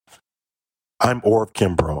I'm Orv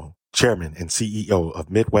Kimbrough, Chairman and CEO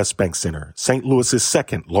of Midwest Bank Center, St. Louis's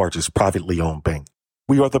second largest privately owned bank.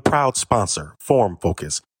 We are the proud sponsor, Forum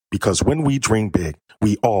Focus, because when we dream big,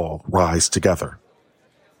 we all rise together.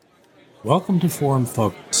 Welcome to Forum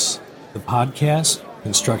Focus, the podcast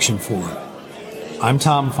Construction Forum. I'm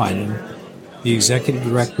Tom Finan, the Executive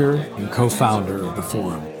Director and co-founder of the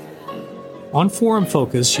Forum. On Forum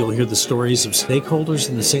Focus, you'll hear the stories of stakeholders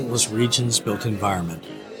in the St. Louis region's built environment.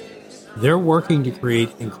 They're working to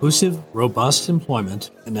create inclusive, robust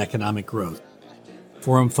employment and economic growth.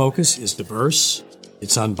 Forum Focus is diverse,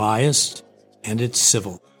 it's unbiased, and it's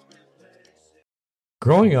civil.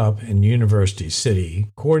 Growing up in University City,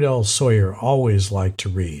 Cordell Sawyer always liked to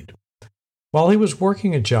read. While he was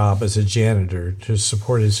working a job as a janitor to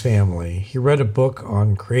support his family, he read a book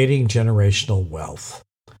on creating generational wealth.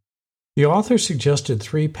 The author suggested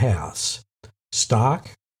 3 paths: stock,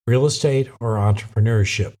 real estate, or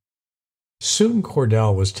entrepreneurship. Soon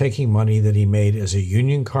Cordell was taking money that he made as a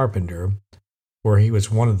union carpenter, where he was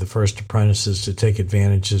one of the first apprentices to take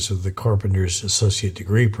advantages of the Carpenter's Associate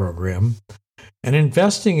Degree program, and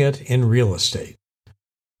investing it in real estate.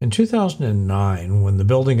 In 2009, when the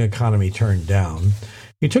building economy turned down,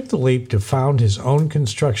 he took the leap to found his own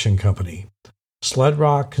construction company, Sled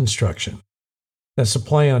Rock Construction. That's a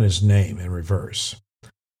play on his name in reverse.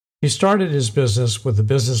 He started his business with a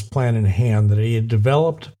business plan in hand that he had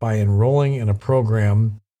developed by enrolling in a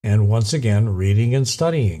program and, once again, reading and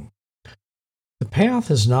studying. The path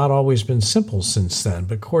has not always been simple since then,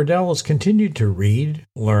 but Cordell has continued to read,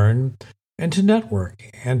 learn, and to network,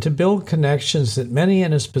 and to build connections that many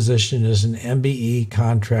in his position as an MBE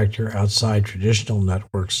contractor outside traditional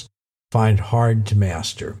networks find hard to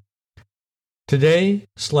master. Today,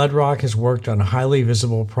 Sled Rock has worked on highly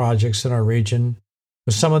visible projects in our region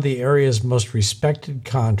with some of the area's most respected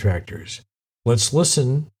contractors. Let's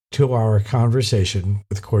listen to our conversation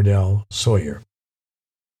with Cordell Sawyer.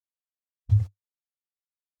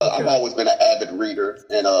 I've always been an avid reader,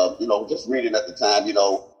 and just reading at the time,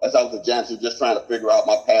 as I was a janitor, just trying to figure out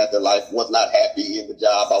my path in life. Was not happy in the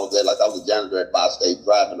job I was at. Like, I was a janitor at Bi-State,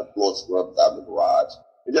 driving the floor scrubs out in the garage,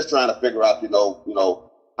 and just trying to figure out,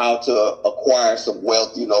 how to acquire some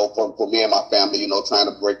wealth, for me and my family, trying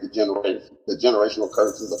to break the generational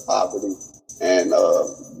curses of poverty. And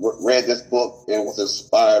read this book and was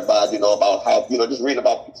inspired by, about how, just reading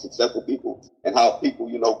about successful people and how people,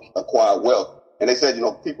 acquire wealth. And they said,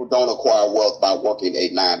 people don't acquire wealth by working a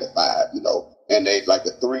 9 to 5, and they like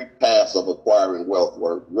the 3 paths of acquiring wealth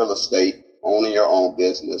were real estate, owning your own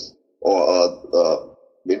business, or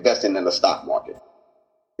investing in the stock market.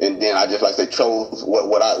 And then I just chose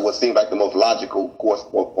what seemed like the most logical course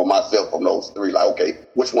for myself from those 3. Like, okay,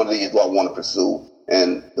 which one of these do I want to pursue?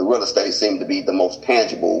 And the real estate seemed to be the most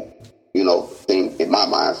tangible, thing in my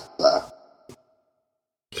mind's eye.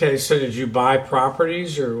 Okay, so did you buy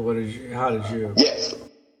properties, or how did you? Yes.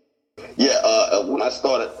 Yeah, when I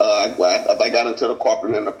started, I got into the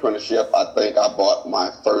carpentering apprenticeship. I think I bought my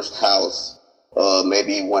first house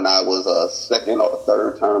maybe when I was a 2nd or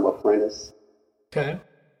 3rd term apprentice. Okay.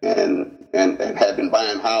 And had been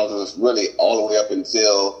buying houses really all the way up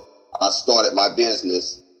until I started my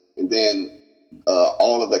business. And then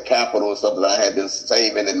all of the capital and stuff that I had been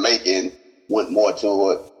saving and making went more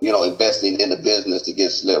toward, investing in the business to get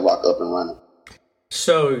Sled Rock up and running.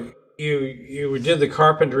 So you did the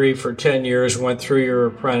carpentry for 10 years, went through your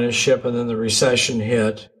apprenticeship, and then the recession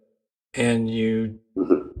hit, and you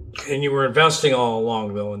were investing all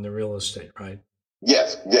along, though, in the real estate, right?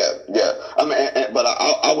 Yes, yeah. I mean, but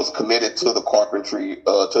I was committed to the carpentry,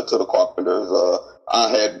 to the carpenters. I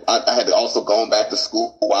had also gone back to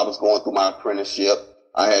school while I was going through my apprenticeship.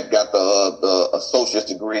 I had got the associate's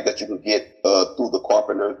degree that you can get through the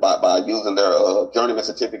carpenters by using their journeyman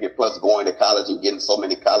certificate plus going to college and getting so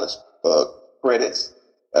many college credits.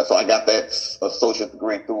 So I got that associate's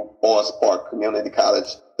degree through Forest Park Community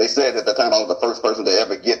College. They said at the time I was the first person to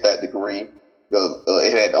ever get that degree.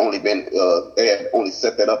 It had only been they had only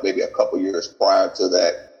set that up maybe a couple years prior to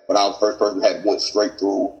that, but I was the first person that went straight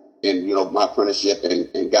through in my apprenticeship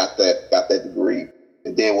and got that degree.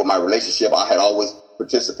 And then with my relationship, I had always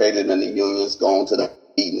participated in the unions, gone to the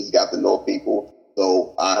meetings, got to know people.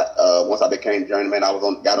 So once I became journeyman, I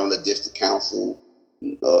got on the district council,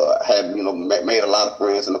 had made a lot of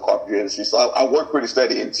friends in the carpentry industry. So I worked pretty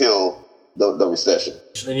steady until the recession.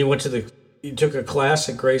 And you took a class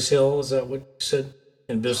at Grace Hill, is that what you said,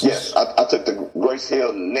 in business? Yes, I took the Grace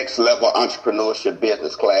Hill Next Level Entrepreneurship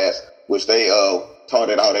Business class, which they taught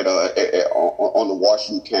it out on the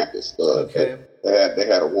WashU campus. Okay. They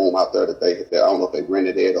had a room out there that I don't know if they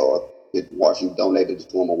rented it or that WashU donated it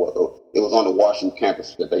to them or what. It was on the WashU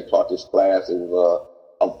campus that they taught this class. It was,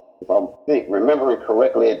 if I'm remembering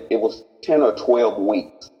correctly, it was 10 or 12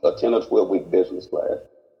 weeks, a 10 or 12 week business class.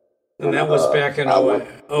 And that was back in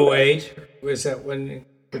 08? Was that when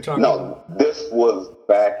we're talking No, this was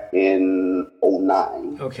back in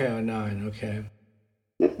 09. Okay, 09, okay.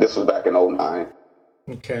 This was back in 09.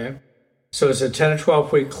 Okay. So it's a 10 or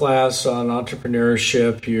 12 week class on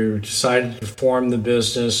entrepreneurship. You decided to form the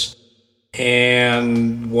business.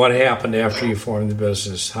 And what happened after you formed the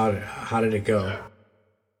business? How did it go?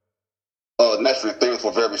 Naturally, things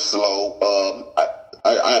were very slow. I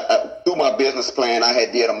through my business plan, I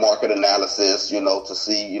had did a market analysis, to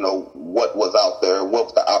see, what was out there,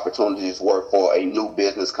 what the opportunities were for a new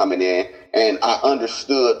business coming in, and I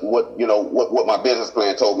understood what my business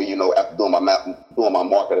plan told me, after doing my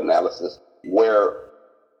market analysis, where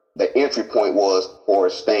the entry point was for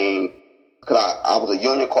staying. Because I was a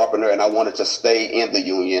union carpenter and I wanted to stay in the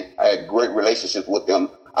union. I had great relationships with them.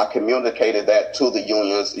 I communicated that to the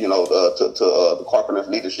unions, to the carpenters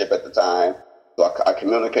leadership at the time. So I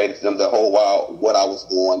communicated to them the whole while what I was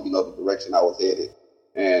doing, the direction I was headed.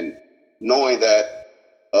 And knowing that,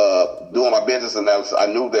 doing my business analysis, I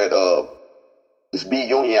knew that this B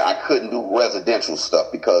union, I couldn't do residential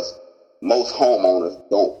stuff because most homeowners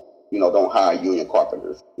don't hire union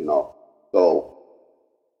carpenters, So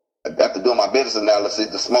after doing my business analysis,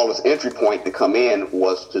 the smallest entry point to come in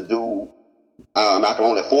was to do, I can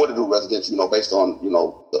only afford to do residential, based on,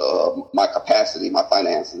 my capacity, my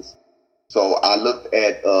finances. So I looked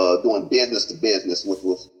at doing business to business, which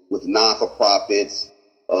was with non-for-profits,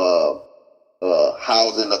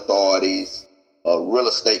 housing authorities, real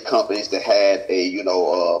estate companies that had a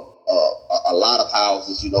lot of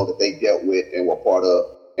houses, that they dealt with and were part of.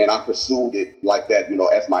 And I pursued it like that,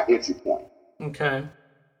 as my entry point. Okay.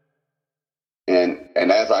 And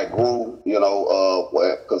as I grew,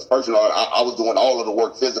 because first, I was doing all of the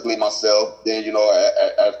work physically myself. Then,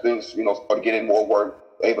 as things, started getting more work,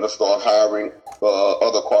 able to start hiring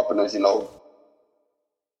other carpenters,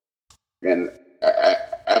 And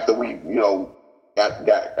after we,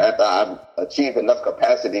 after I achieved enough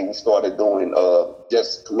capacity, we started doing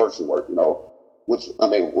just commercial work, which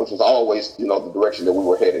was always, the direction that we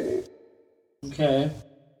were headed in. Okay.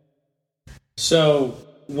 So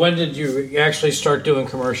when did you actually start doing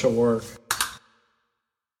commercial work?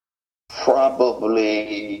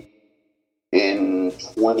 Probably in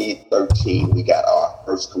 2013, we got our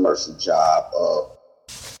first commercial job.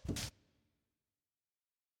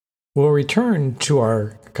 We'll return to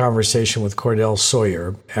our conversation with Cordell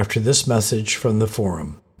Sawyer after this message from the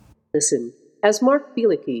forum. Listen, as Mark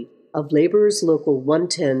Bielicki of Laborers Local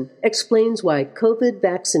 110 explains why COVID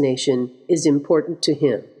vaccination is important to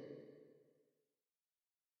him.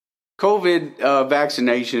 COVID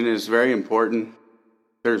vaccination is very important.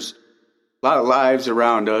 There's a lot of lives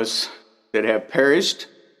around us that have perished,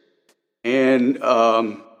 and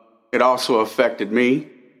it also affected me,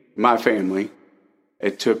 my family.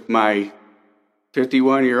 It took my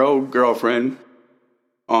 51-year-old girlfriend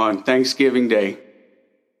on Thanksgiving Day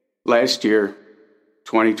last year,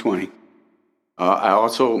 2020. I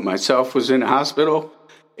also myself was in the hospital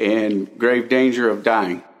in grave danger of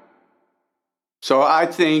dying. So I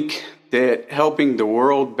think that helping the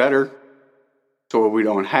world better so we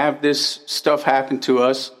don't have this stuff happen to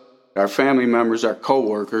us, our family members, our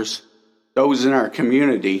coworkers, those in our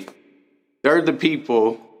community, they're the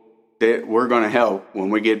people that we're going to help when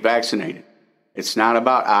we get vaccinated. It's not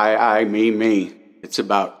about I, me. It's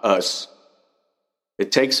about us.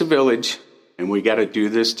 It takes a village, and we got to do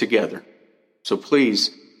this together. So please,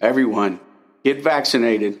 everyone, get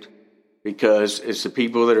vaccinated, because it's the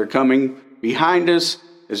people that are coming behind us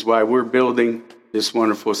is why we're building this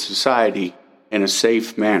wonderful society in a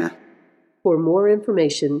safe manner. For more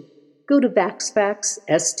information, go to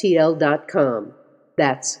VaxFactsSTL.com.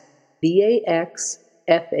 That's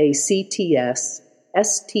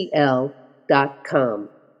VaxFactsSTL.com.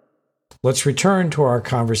 Let's return to our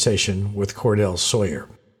conversation with Cordell Sawyer.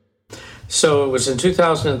 So it was in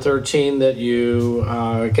 2013 that you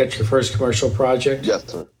got your first commercial project? Yes,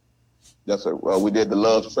 sir. Yes, sir. We did the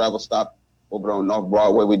Love's Travel Stop over on North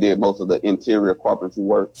Broadway. We did most of the interior carpentry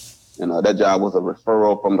work, and that job was a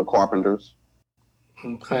referral from the carpenters.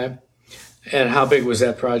 Okay. And how big was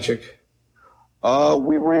that project?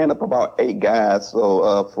 We ran up about 8 guys.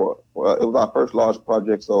 So it was our first large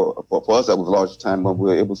project. So for us, that was the largest time. But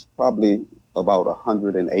it was probably about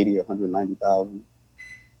 180 or 190,000.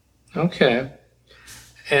 Okay.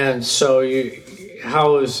 And so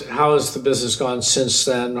how has the business gone since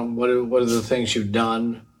then? What are the things you've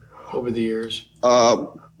done over the years?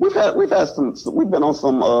 We've been on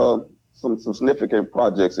some some significant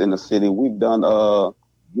projects in the city. We've done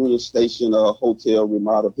Union Station hotel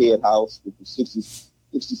remodel head house, which is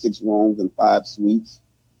 66 rooms and 5 suites.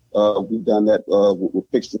 We've done that with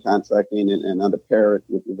fixture contracting and under Parrot,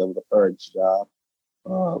 which was a Parrot's job.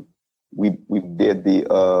 We did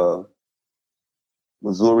the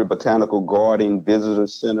Missouri Botanical Garden Visitor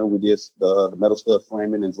Center. We did the metal stud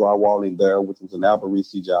framing and drywalling there, which was an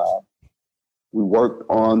Alberici job. We worked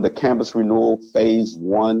on the campus renewal phase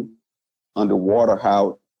 1 under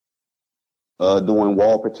Waterhouse, doing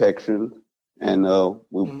wall protection. And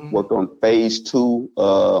we worked on phase 2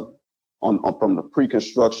 from the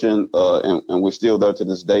pre-construction, and we're still there to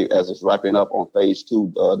this day as it's wrapping up on phase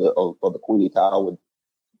 2 for the Queenie Tower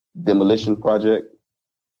demolition project.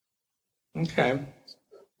 Okay.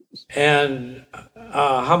 And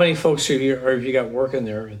how many folks have you got working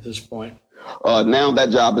there at this point? Now that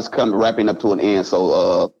job is wrapping up to an end.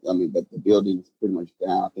 So, the building is pretty much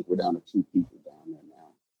down. I think we're down to 2 people down there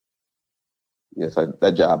now. Yes,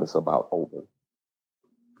 that job is about over.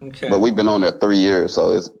 Okay. But we've been on there 3 years,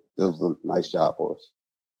 so it was a nice job for us.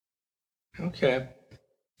 Okay.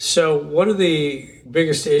 So what are the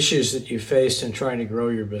biggest issues that you faced in trying to grow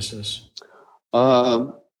your business?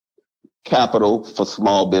 Capital for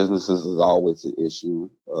small businesses is always an issue.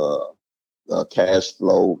 Cash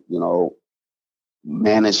flow,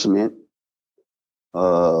 management,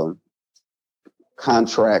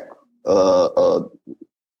 contract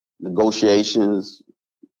negotiations,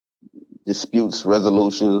 disputes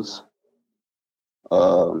resolutions.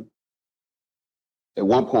 At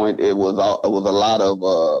one point, it was a lot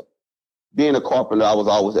of being a carpenter. I was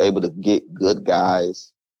always able to get good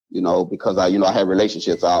guys, because I had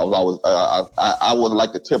relationships. I was always I wasn't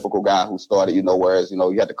like the typical guy who started, whereas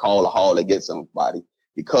you had to call a hall to get somebody.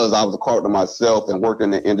 Because I was a carpenter myself and worked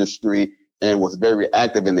in the industry and was very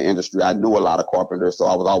active in the industry, I knew a lot of carpenters, so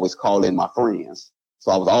I was always calling my friends.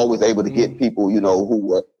 So I was always able to get people, who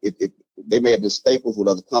were, if they may have been staples with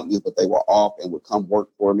other companies, but they were off and would come work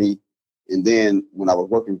for me. And then when I was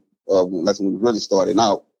working, that's when we really started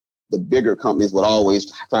out, the bigger companies would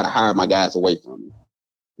always try to hire my guys away from me.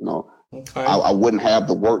 Okay. I wouldn't have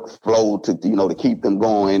the workflow to keep them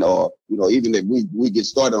going, or, even if we get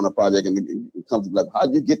started on a project and it comes to like,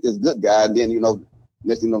 how'd you get this good guy? And then,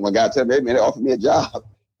 next thing my guy tell me, hey man, they offered me a job.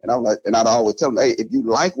 And I'm like, and I'd always tell them, hey, if you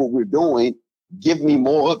like what we're doing, give me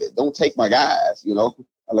more of it. Don't take my guys,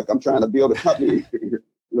 I'm trying to build a company.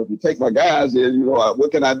 If you take my guys, then,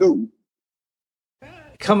 what can I do?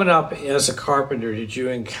 Coming up as a carpenter, did you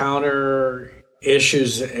encounter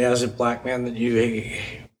issues as a black man that you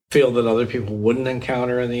feel that other people wouldn't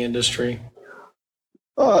encounter in the industry?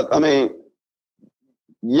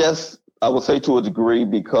 Yes, I would say to a degree,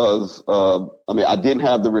 because I didn't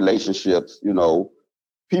have the relationships,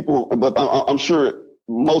 people, but I'm sure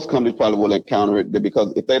most companies probably will encounter it,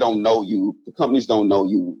 because if they don't know you, the companies don't know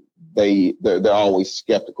you, they're always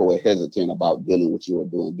skeptical and hesitant about dealing with you or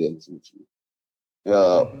doing business with you.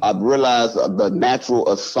 I've realized the natural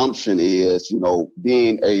assumption is,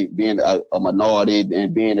 being a minority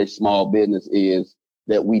and being a small business is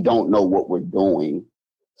that we don't know what we're doing.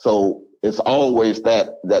 So it's always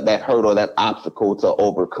that hurdle, that obstacle to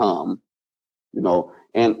overcome,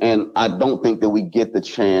 and I don't think that we get the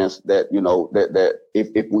chance that, that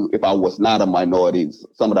if I was not a minority,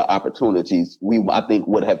 some of the opportunities I think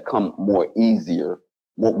would have come more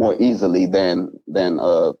easily than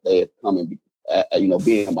they had come in.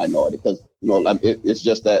 Being a minority, because it's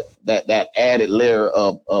just that added layer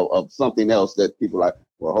of something else that people are like,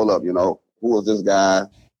 well, hold up, who is this guy?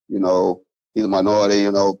 He's a minority,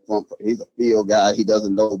 he's a field guy, he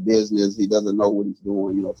doesn't know business, he doesn't know what he's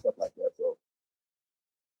doing, stuff like that. So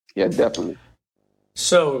yeah, definitely.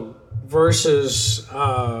 So versus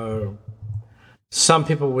some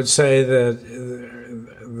people would say that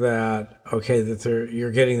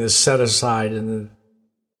you're getting this set aside and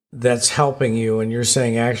that's helping you, and you're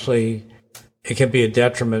saying actually it can be a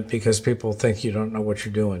detriment because people think you don't know what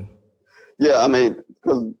you're doing. Yeah,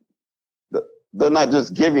 because they're not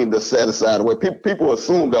just giving the set aside away. People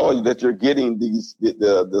assume that you're getting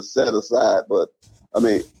the set aside, but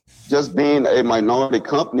just being a minority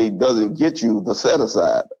company doesn't get you the set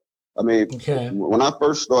aside. When I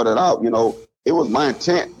first started out, it was my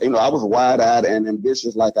intent. I was wide-eyed and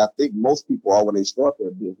ambitious, like I think most people are when they start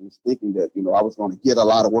their business, thinking that, I was going to get a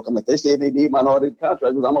lot of work. I'm like, they say they need minority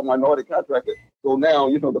contractors. I'm a minority contractor. So now,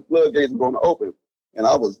 the floodgates are going to open. And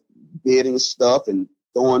I was bidding stuff and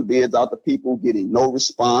throwing bids out to people, getting no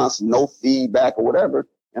response, no feedback or whatever.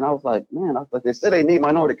 And I was like, man, they said they need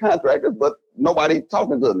minority contractors, but nobody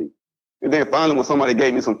talking to me. And then finally, when somebody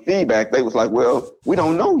gave me some feedback, they was like, well, we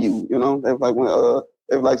don't know you. They was like, well,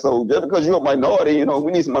 They were like, so just because you're a minority, you know,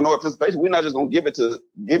 we need some minority participation. We're not just gonna give it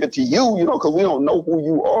to you, you know, because we don't know who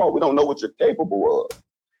you are. We don't know what you're capable of.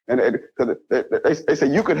 And because they say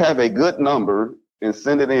you could have a good number and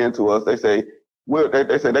send it in to us. They say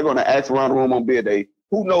they say they're gonna ask around the room on bid day,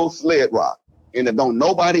 who knows sled rock? And if don't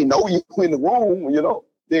nobody know you in the room, you know,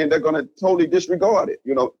 then they're gonna totally disregard it.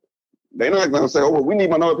 You know, they're not gonna say, oh, well, we need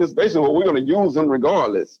minority participation, well, we're gonna use them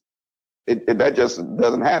regardless. That just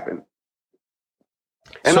doesn't happen.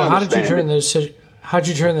 And so how'd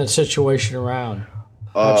you turn that situation around?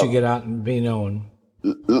 How'd you get out and be known?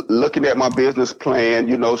 Looking at my business plan,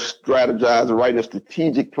 you know, strategizing, writing a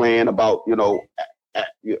strategic plan about, you know,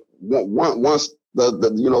 once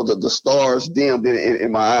the stars dimmed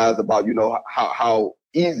in my eyes about, you know, how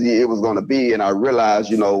easy it was going to be. And I realized,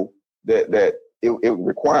 you know, that it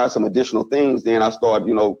requires some additional things. Then I started,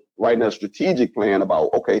 you know, writing a strategic plan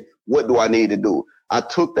about, okay, what do I need to do? I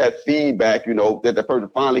took that feedback, you know, that the person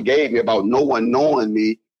finally gave me about no one knowing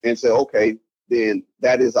me and said, okay, then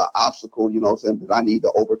that is an obstacle, you know, that I need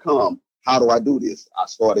to overcome. How do I do this? I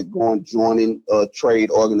started joining trade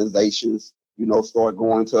organizations, you know, start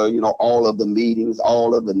going to, you know, all of the meetings,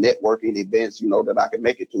 all of the networking events, you know, that I could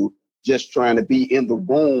make it to, just trying to be in the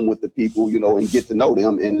room with the people, you know, and get to know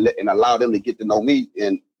them and allow them to get to know me.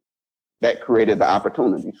 And that created the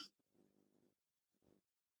opportunities.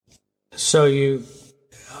 So you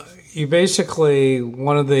basically,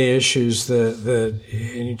 one of the issues that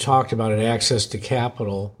and you talked about it, access to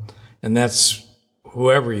capital, and that's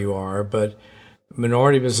whoever you are, but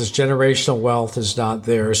minority business, generational wealth is not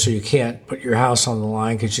there, so you can't put your house on the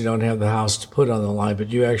line because you don't have the house to put on the line, but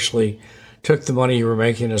you actually took the money you were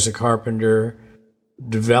making as a carpenter,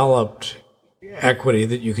 developed equity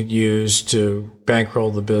that you could use to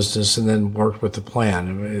bankroll the business, and then worked with the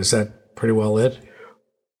plan. Is that pretty well it?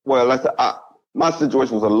 Well, my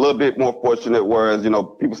situation was a little bit more fortunate, whereas, you know,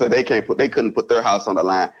 people say they couldn't put their house on the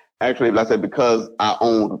line. Actually, like I said, because I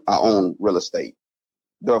own real estate.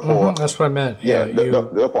 Therefore, that's what I meant. Yeah.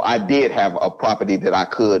 Therefore, I did have a property that I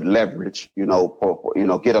could leverage, you know, for you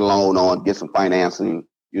know, get a loan on, get some financing,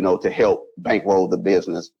 you know, to help bankroll the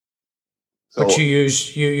business. So, but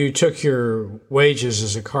you took your wages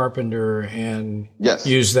as a carpenter and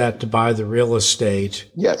used that to buy the real estate.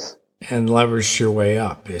 Yes. And leveraged your way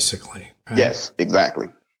up, basically. Right? Yes, exactly.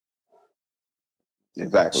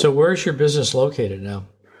 Exactly. So where's your business located now?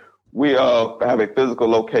 We have a physical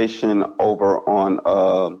location over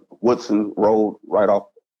on Woodson Road, right off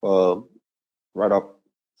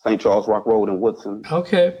St. Charles Rock Road in Woodson.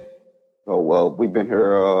 Okay. So we've been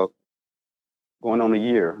here going on a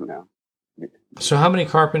year now. So how many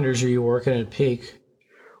carpenters are you working at peak?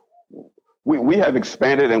 We have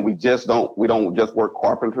expanded, and we don't just work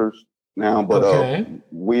carpenters now, but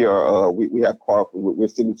we have we're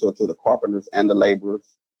signature to the carpenters and the laborers.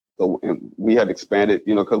 So we have expanded,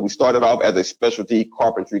 you know, because we started off as a specialty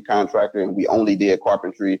carpentry contractor, and we only did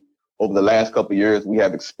carpentry. Over the last couple of years, we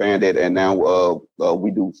have expanded, and now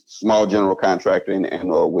we do small general contracting, and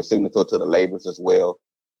we're signature to the laborers as well.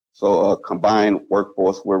 So combined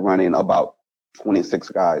workforce, we're running about 26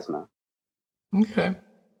 guys now. Okay.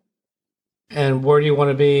 And where do you want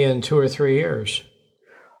to be in 2 or 3 years?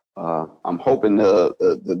 I'm hoping to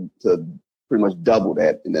pretty much double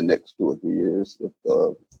that in the next 2 or 3 years, if,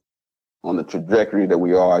 on the trajectory that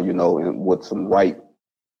we are, you know, and with some right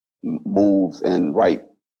moves and right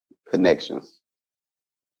connections.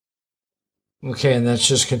 Okay, and that's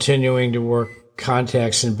just continuing to work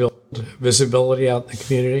contacts and build visibility out in the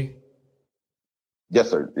community?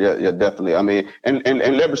 Yes, sir. Yeah, definitely. I mean, and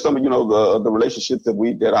leverage some of, you know, the relationships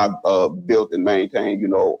that I've built and maintained, you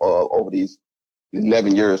know, over these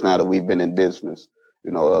 11 years now that we've been in business.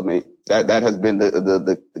 You know, I mean, that has been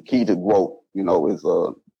the key to growth, you know, is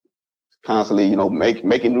constantly, you know,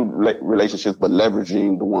 making new relationships, but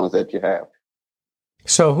leveraging the ones that you have.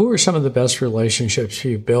 So who are some of the best relationships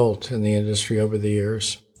you've built in the industry over the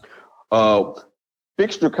years?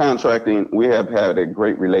 Fixture Contracting, we have had a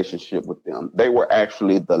great relationship with them. They were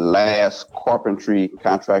actually the last carpentry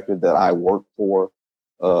contractor that I worked for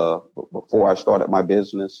before I started my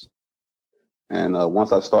business. And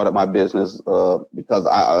once I started my business, because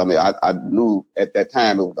I knew at that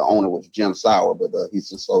time the owner was Jim Sauer, but he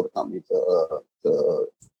just sold the company to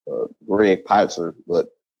Greg Pitzer, but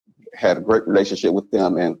had a great relationship with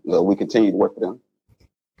them, and we continued to work with them.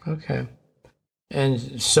 Okay.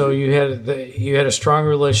 And so you had a strong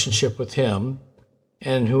relationship with him,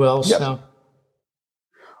 and who else now?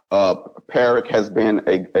 Perrick has been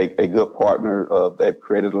a good partner. They've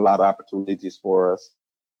created a lot of opportunities for us.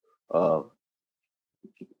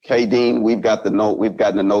 K-Dean, we've gotten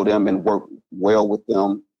to know them and work well with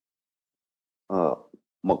them.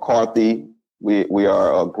 McCarthy. We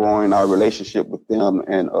are growing our relationship with them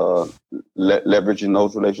and leveraging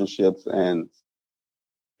those relationships and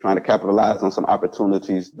trying to capitalize on some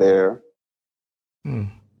opportunities there.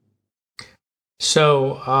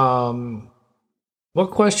 So,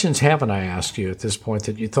 what questions haven't I asked you at this point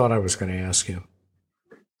that you thought I was going to ask you?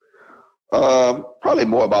 Probably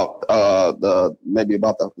more about the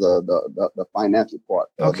financial part.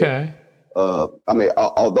 Okay. I mean,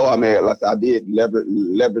 although I did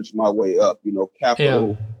leverage my way up.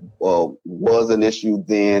 Capital was an issue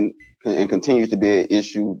then and continues to be an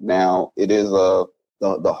issue now. It is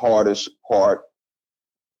the hardest part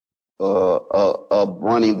of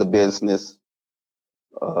running the business.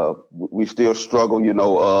 We still struggle,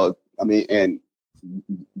 and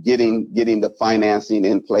getting the financing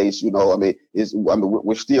in place.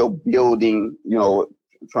 We're still building.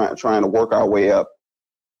 Trying to work our way up.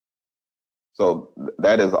 So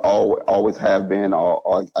that is always have been,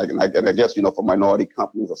 I guess, for minority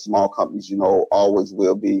companies or small companies, always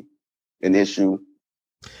will be an issue.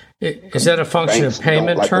 Is that a function of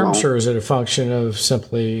payment terms, or is it a function of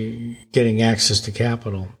simply getting access to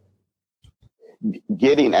capital?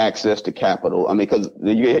 Getting access to capital. I mean, because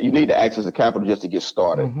you need to access to capital just to get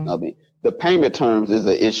started. Mm-hmm. I mean, the payment terms is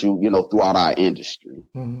an issue, throughout our industry.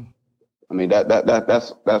 Mm-hmm. I mean,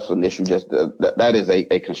 that's an issue. Just that is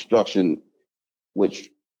a construction, which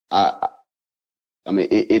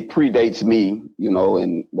it predates me,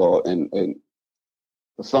 and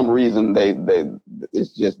for some reason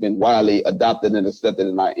it's just been widely adopted and accepted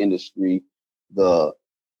in our industry, the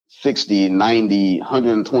 60, 90,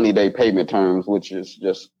 120 day payment terms, which is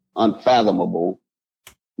just unfathomable,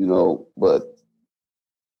 but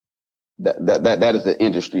that is an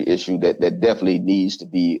industry issue that definitely needs to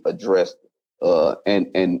be addressed,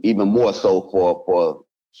 and even more so for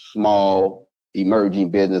small emerging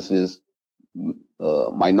businesses,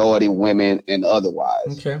 minority women, and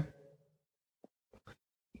otherwise. Okay.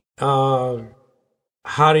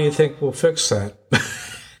 How do you think we'll fix that?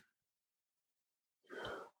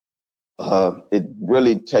 It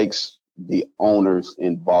really takes the owner's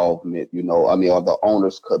involvement, or the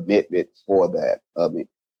owner's commitment for that. I mean,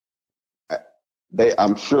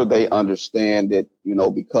 I'm sure they understand that,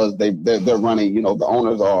 because they're running, the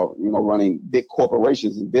owners are, running big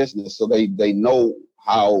corporations and business. So they know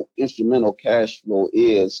how instrumental cash flow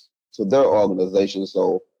is to their organization.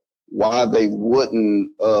 So why they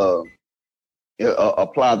wouldn't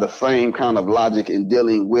apply the same kind of logic in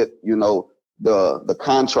dealing with, the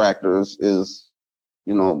contractors is,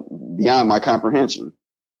 beyond my comprehension.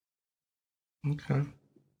 Okay.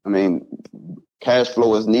 I mean, cash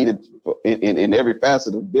flow is needed in every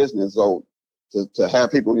facet of business. So to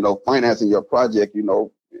have people, financing your project,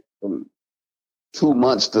 from 2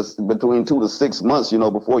 months to between 2 to 6 months,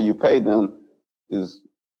 before you pay them is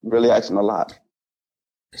really asking a lot.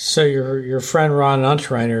 So your friend Ron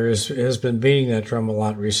Unterreiner has been beating that drum a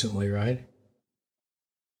lot recently, right?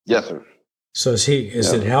 Yes, sir. So is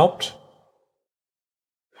it helped?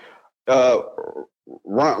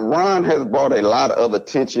 Ron has brought a lot of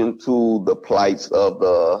attention to the plights of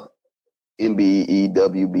the MBE,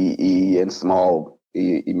 WBE, and small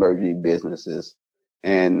emerging businesses.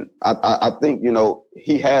 And I think,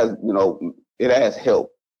 he has, it has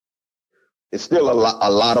helped. It's still a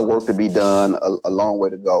lot of work to be done, a long way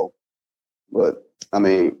to go. But, I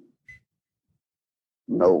mean,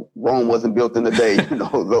 Rome wasn't built in a day,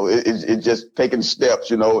 so it's just taking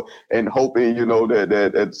steps, and hoping,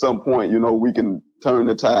 that at some point, we can turn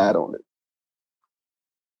the tide on it.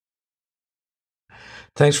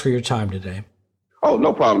 Thanks for your time today. Oh,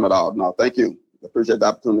 no problem at all. No, thank you. I appreciate the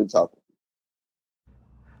opportunity to talk.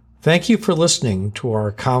 Thank you for listening to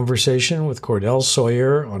our conversation with Cordell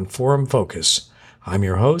Sawyer on Forum Focus. I'm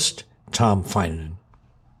your host, Tom Finan.